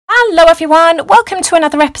Hello everyone, welcome to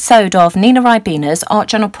another episode of NinaRibena's Art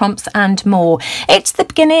Journal Prompts and More. It's the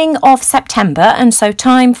beginning of September and so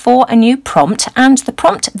time for a new prompt, and the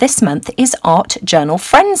prompt this month is Art Journal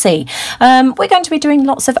Frenzy. We're going to be doing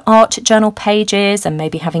lots of art journal pages and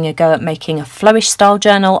maybe having a go at making a flowish style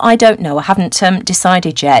journal. I don't know, I haven't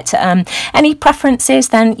decided yet. Any preferences,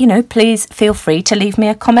 then please feel free to leave me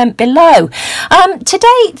a comment below.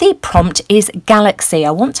 Today the prompt is Galaxy.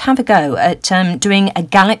 I want to have a go at doing a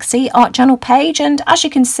Galaxy art journal page, and as you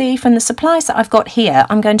can see from the supplies that I've got here,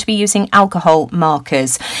 I'm going to be using alcohol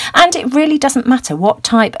markers, and it really doesn't matter what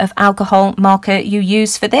type of alcohol marker you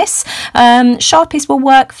use for this. Sharpies will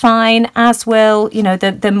work fine, as will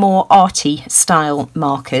the more arty style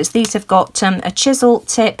markers. These have got a chisel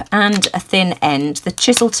tip and a thin end. The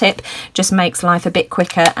chisel tip just makes life a bit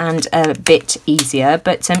quicker and a bit easier,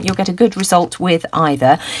 but you'll get a good result with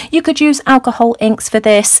either. You could use alcohol inks for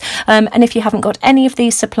this, and if you haven't got any of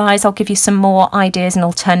these supplies, I'll give you some more ideas and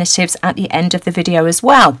alternatives at the end of the video as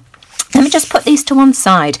well. Let me just put these to one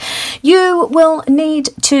side. You will need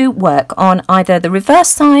to work on either the reverse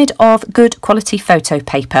side of good quality photo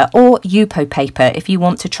paper or YUPO paper if you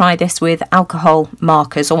want to try this with alcohol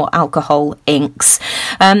markers or alcohol inks.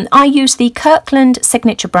 I use the Kirkland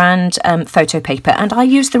Signature brand photo paper, and I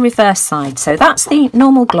use the reverse side. So that's the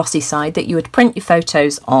normal glossy side that you would print your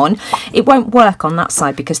photos on. It won't work on that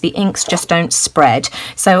side because the inks just don't spread.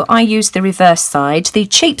 So I use the reverse side. The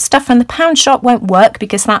cheap stuff from the pound shop won't work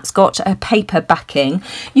because that's got a paper backing.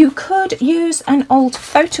 You could use an old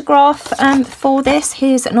photograph for this.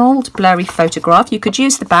 Here's an old blurry photograph. You could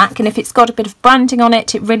use the back, and if it's got a bit of branding on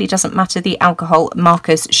it, it really doesn't matter. The alcohol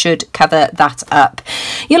markers should cover that up.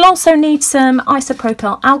 You'll also need some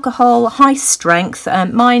isopropyl alcohol, high strength.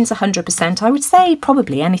 Mine's 100%. I would say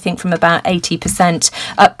probably anything from about 80%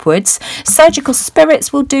 upwards. Surgical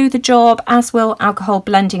spirits will do the job, as will alcohol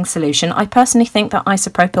blending solution. I personally think that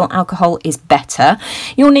isopropyl alcohol is better.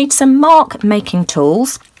 You'll need some mark making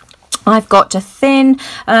tools. I've got a thin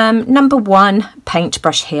 #1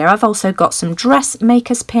 paintbrush here. I've also got some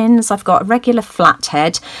dressmaker's pins. I've got a regular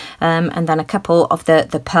flathead and then a couple of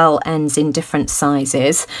the pearl ends in different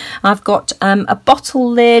sizes. I've got a bottle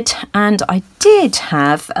lid, and I did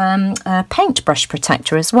have a paintbrush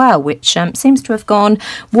protector as well, which seems to have gone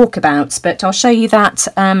walkabouts, but I'll show you that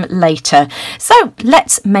later. So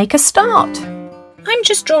let's make a start. I'm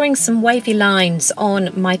just drawing some wavy lines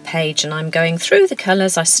on my page, and I'm going through the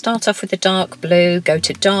colours. I start off with the dark blue, go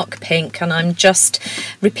to dark pink, and I'm just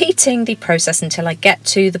repeating the process until I get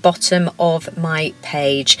to the bottom of my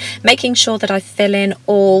page, making sure that I fill in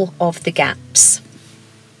all of the gaps.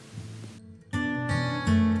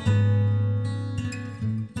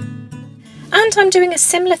 And I'm doing a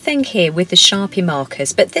similar thing here with the Sharpie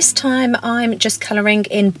markers, but this time I'm just colouring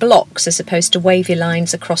in blocks as opposed to wavy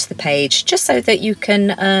lines across the page, just so that you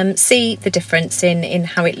can see the difference in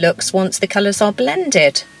how it looks once the colours are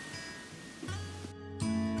blended.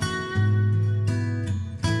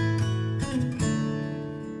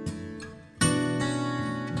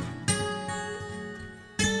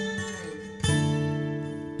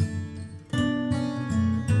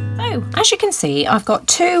 As you can see, I've got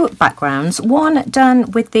two backgrounds, one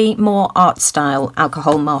done with the more art style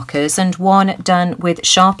alcohol markers and one done with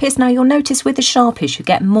Sharpies. Now you'll notice with the Sharpies you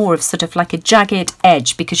get more of sort of like a jagged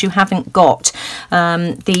edge because you haven't got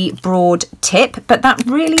the broad tip, but that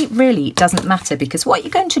really doesn't matter, because what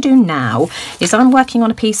you're going to do now is, I'm working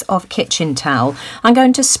on a piece of kitchen towel. I'm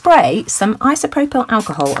going to spray some isopropyl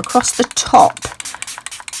alcohol across the top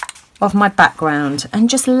of my background and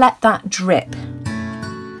just let that drip.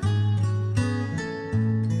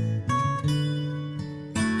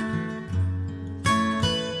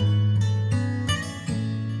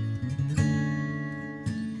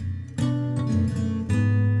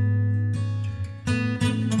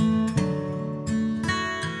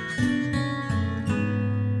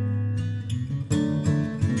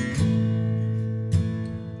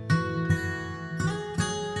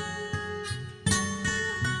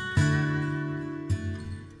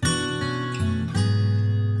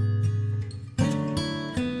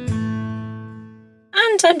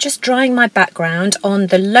 I'm just drying my background on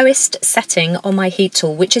the lowest setting on my heat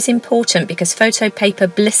tool, which is important because photo paper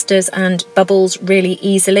blisters and bubbles really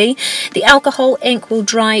easily. The alcohol ink will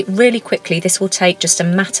dry really quickly. This will take just a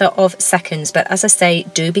matter of seconds, but as I say,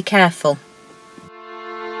 do be careful.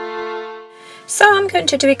 So I'm going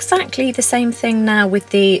to do exactly the same thing now with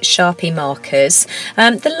the Sharpie markers.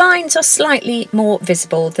 The lines are slightly more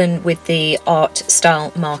visible than with the art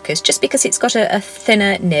style markers, just because it's got a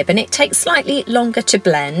thinner nib and it takes slightly longer to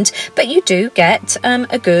blend, but you do get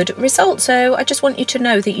a good result. So I just want you to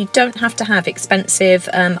know that you don't have to have expensive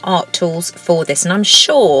art tools for this, and I'm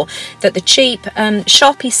sure that the cheap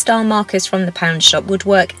Sharpie style markers from the pound shop would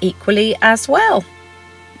work equally as well.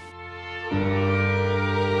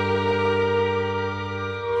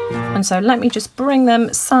 And so let me just bring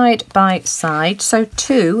them side by side. So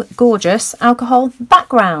two gorgeous alcohol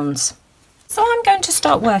backgrounds. So I'm going to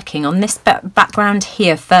start working on this background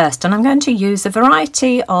here first, and I'm going to use a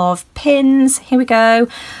variety of pins. Here we go,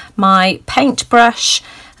 my paintbrush,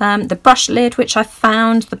 the brush lid which I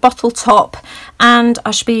found, the bottle top, and I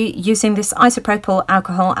should be using this isopropyl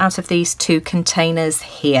alcohol out of these two containers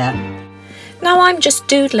here. Now I'm just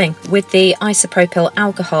doodling with the isopropyl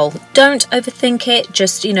alcohol. Don't overthink it,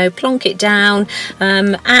 just, you know, plonk it down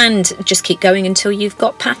and just keep going until you've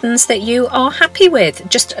got patterns that you are happy with.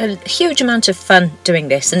 Just a huge amount of fun doing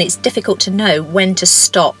this, and it's difficult to know when to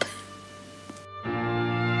stop.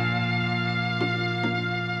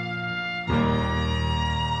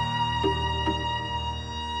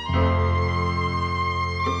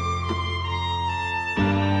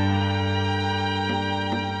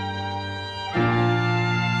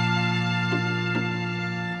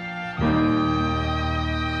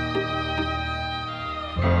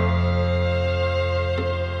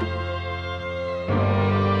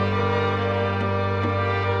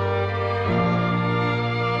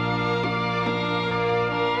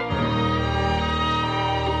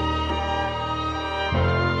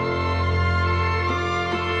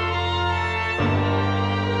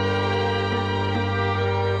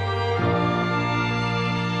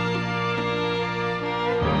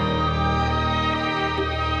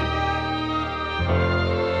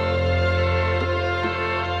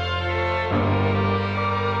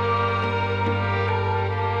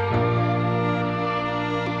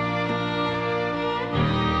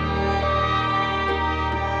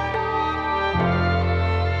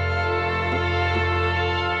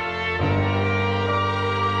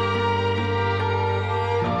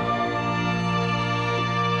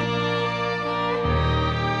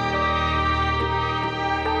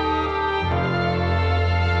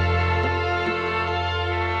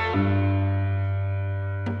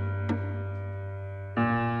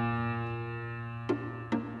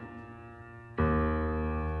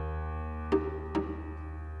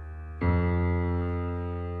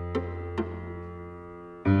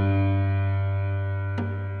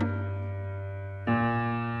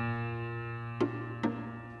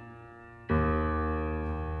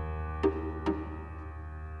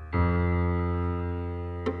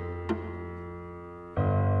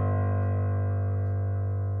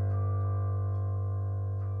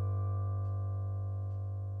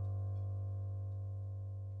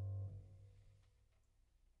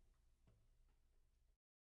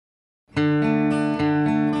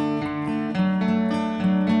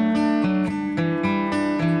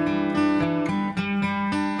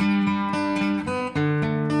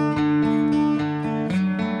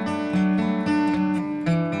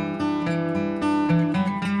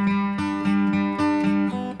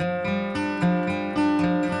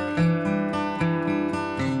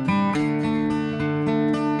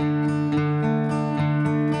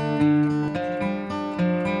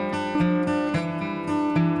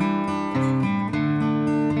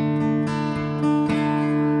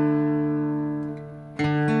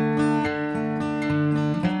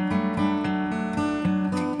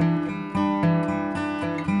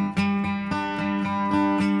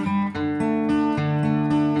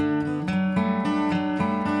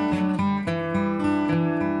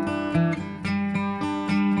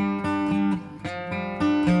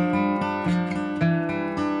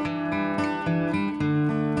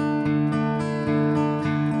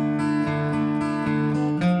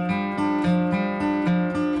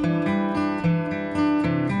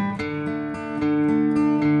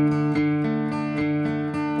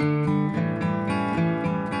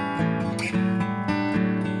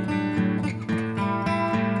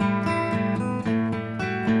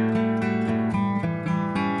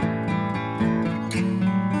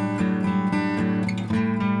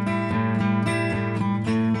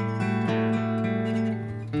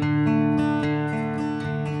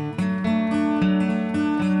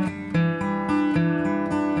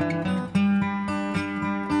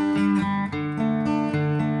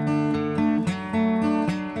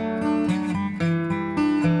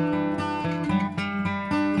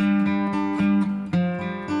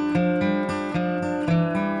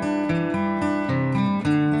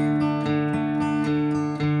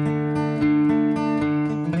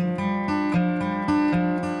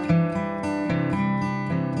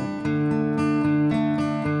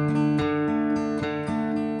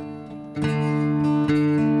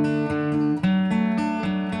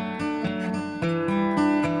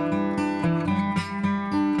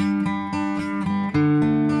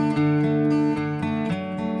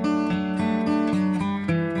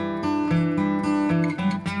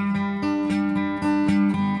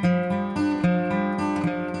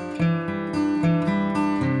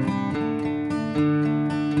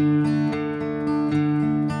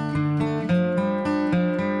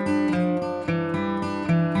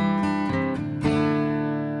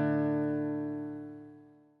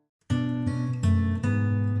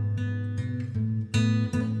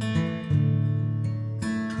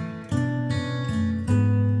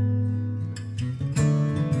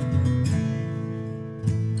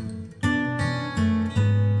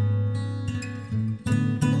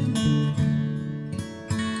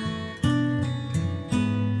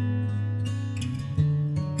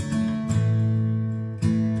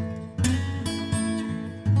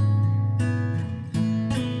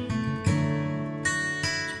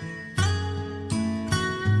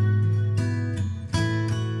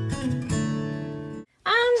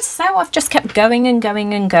 So I've just kept going and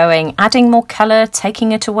going and going, adding more colour,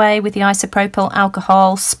 taking it away with the isopropyl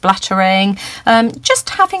alcohol, splattering,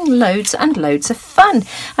 just having loads and loads of fun.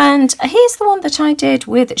 And here's the one that I did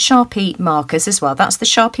with Sharpie markers as well. That's the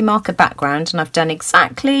Sharpie marker background, and I've done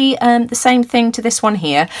exactly the same thing to this one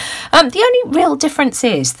here. The only real difference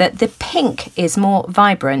is that the pink is more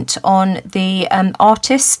vibrant on the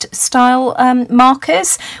artist style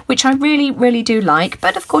markers, which I really do like.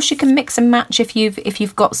 But of course you can mix and match if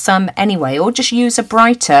you've got some anyway, or just use a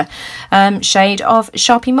brighter shade of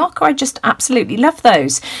Sharpie marker. I just absolutely love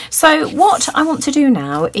those. So what I want to do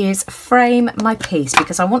now is frame my piece,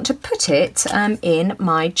 because I want to put it in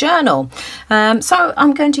my journal. So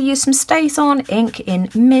I'm going to use some StazOn ink in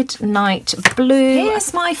Midnight Blue.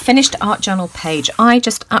 Here's my finished art journal page. I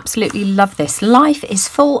just absolutely love this. Life is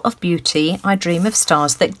full of beauty. I dream of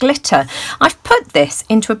stars that glitter. I've put this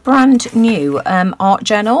into a brand new art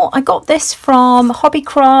journal. I got this from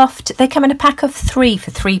Hobbycraft. They come in a pack of 3 for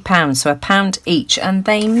 £3, so £1 each, and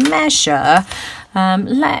they measure,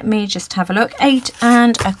 let me just have a look, 8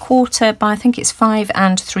 1/4 by, I think it's 5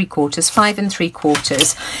 3/4, 5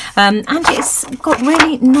 3/4, and it's got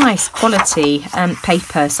really nice quality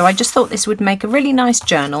paper, so I just thought this would make a really nice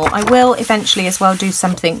journal. I will eventually as well do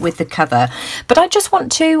something with the cover, but I just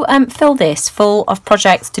want to fill this full of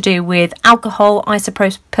projects to do with alcohol,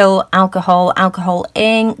 isopropyl alcohol, alcohol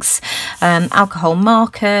inks, alcohol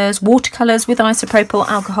markers, watercolours with isopropyl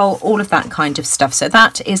alcohol, all of that kind of stuff. So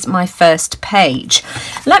that is my first page.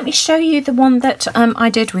 Let me show you the one that I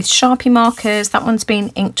did with Sharpie markers. That one's been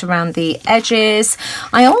inked around the edges.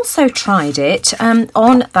 I also tried it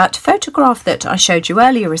on that photograph that I showed you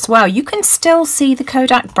earlier as well. You can still see the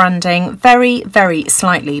Kodak branding very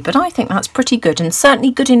slightly, but I think that's pretty good, and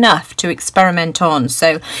certainly good enough to experiment on.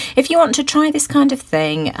 So if you want to try this kind of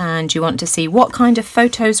thing and you want to see what kind of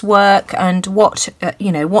photos work and what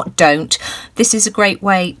what don't, this is a great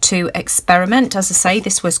way to experiment. As I say,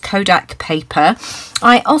 this was Kodak paper.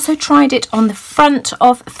 I also tried it on the front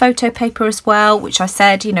of photo paper as well, which I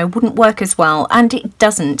said, wouldn't work as well, and it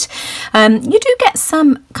doesn't. You do get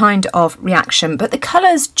some kind of reaction, but the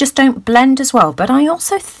colours just don't blend as well. But I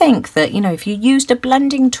also think that, if you used a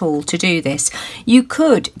blending tool to do this, you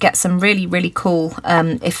could get some really cool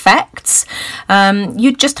effects.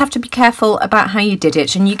 You just have to be careful about how you did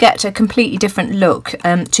it, and you get a completely different look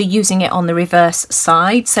to using it on the reverse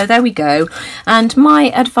side. So there we go. And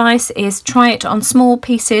my advice is try it on small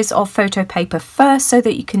pieces of photo paper first, so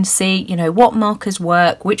that you can see, what markers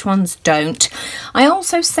work, which ones don't. I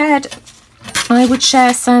also said I would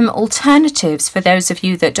share some alternatives for those of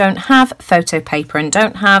you that don't have photo paper and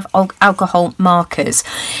don't have alcohol markers.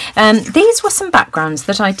 These were some backgrounds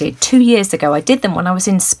that I did 2 years ago. I did them when I was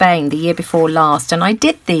in Spain the year before last, and I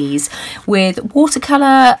did these with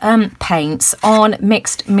watercolour paints on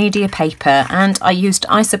mixed media paper, and I used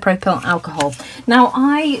isopropyl alcohol. Now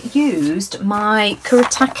I used my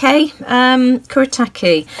Kuretake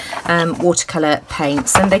watercolour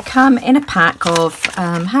paints, and they come in a pack of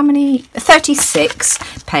how many? 36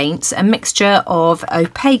 paints, a mixture of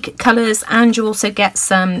opaque colours, and you also get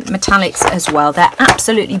some metallics as well. They're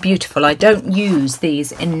absolutely beautiful. I don't use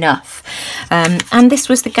these enough. And this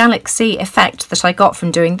was the galaxy effect that I got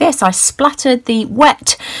from doing this. I splattered the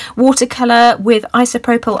wet watercolour with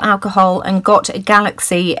isopropyl alcohol and got a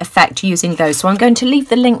galaxy effect using those. So I'm going to leave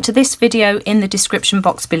the link to this video in the description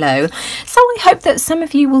box below. So I hope that some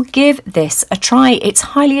of you will give this a try. It's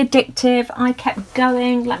highly addictive. I kept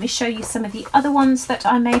going. Let me show you some of the other ones that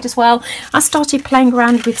I made as well. I started playing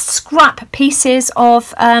around with scrap pieces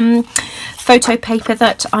of photo paper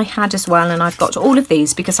that I had as well, and I've got all of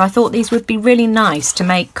these because I thought these would be really nice to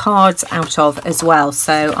make cards out of as well.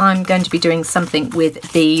 So I'm going to be doing something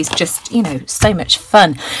with these, just so much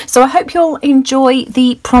fun. So I hope you'll enjoy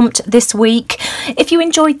the prompt this week. If you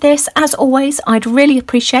enjoyed this, as always, I'd really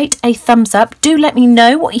appreciate a thumbs up. Do let me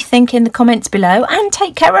know what you think in the comments below, and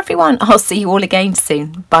take care everyone. I'll see you all again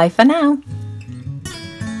soon. Bye for now.